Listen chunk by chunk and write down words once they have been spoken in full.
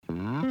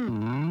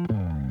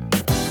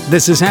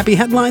This is Happy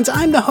Headlines.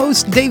 I'm the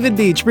host, David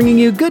Beach, bringing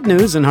you good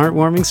news and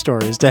heartwarming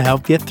stories to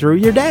help you through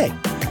your day.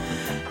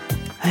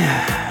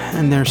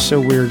 And they're so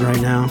weird right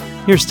now.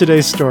 Here's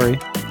today's story.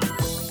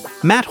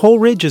 Matt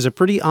Holridge is a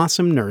pretty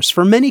awesome nurse.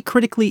 For many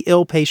critically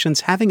ill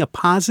patients, having a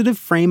positive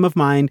frame of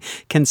mind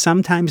can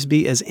sometimes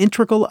be as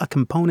integral a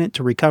component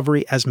to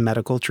recovery as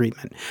medical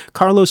treatment.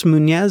 Carlos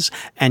Muñez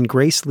and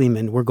Grace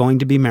Lehman were going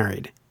to be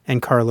married,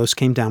 and Carlos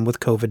came down with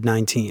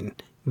COVID-19.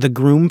 The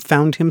groom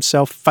found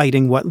himself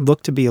fighting what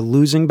looked to be a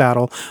losing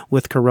battle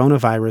with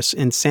coronavirus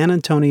in San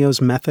Antonio's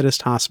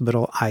Methodist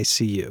Hospital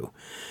ICU.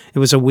 It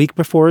was a week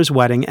before his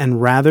wedding, and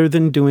rather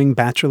than doing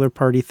bachelor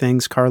party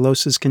things,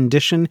 Carlos's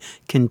condition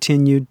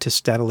continued to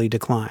steadily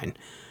decline.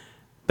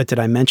 But did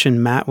I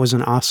mention Matt was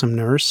an awesome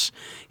nurse?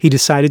 He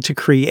decided to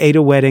create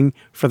a wedding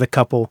for the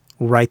couple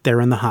right there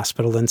in the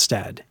hospital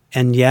instead.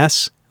 And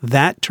yes,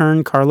 that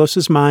turned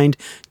Carlos's mind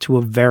to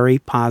a very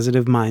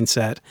positive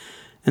mindset.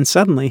 And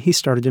suddenly, he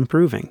started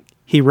improving.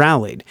 He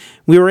rallied.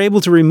 We were able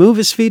to remove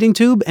his feeding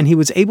tube, and he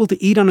was able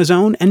to eat on his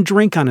own and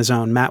drink on his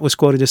own. Matt was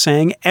quoted as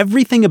saying,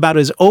 "Everything about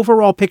his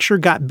overall picture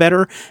got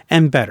better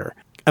and better."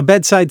 A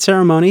bedside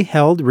ceremony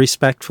held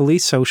respectfully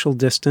social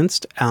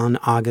distanced on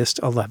August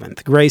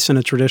 11th. Grace in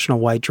a traditional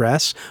white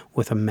dress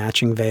with a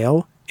matching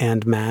veil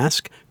and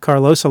mask.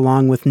 Carlos,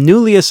 along with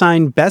newly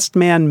assigned best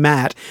man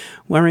Matt,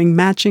 wearing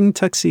matching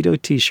tuxedo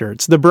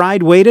t-shirts. The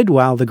bride waited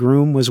while the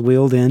groom was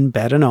wheeled in,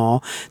 bed and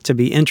all, to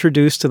be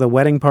introduced to the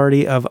wedding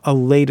party of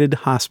elated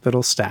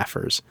hospital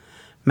staffers.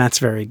 Matt's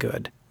very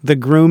good. The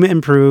groom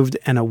improved,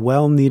 and a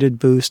well-needed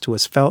boost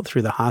was felt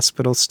through the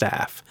hospital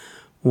staff.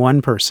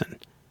 One person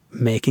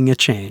making a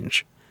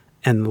change,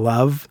 and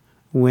love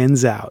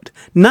wins out.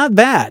 Not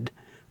bad.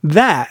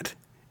 That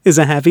is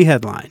a happy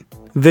headline.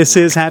 This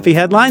is Happy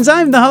Headlines.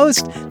 I'm the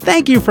host.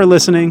 Thank you for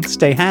listening.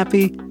 Stay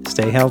happy,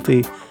 stay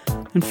healthy,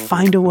 and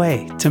find a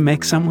way to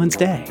make someone's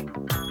day.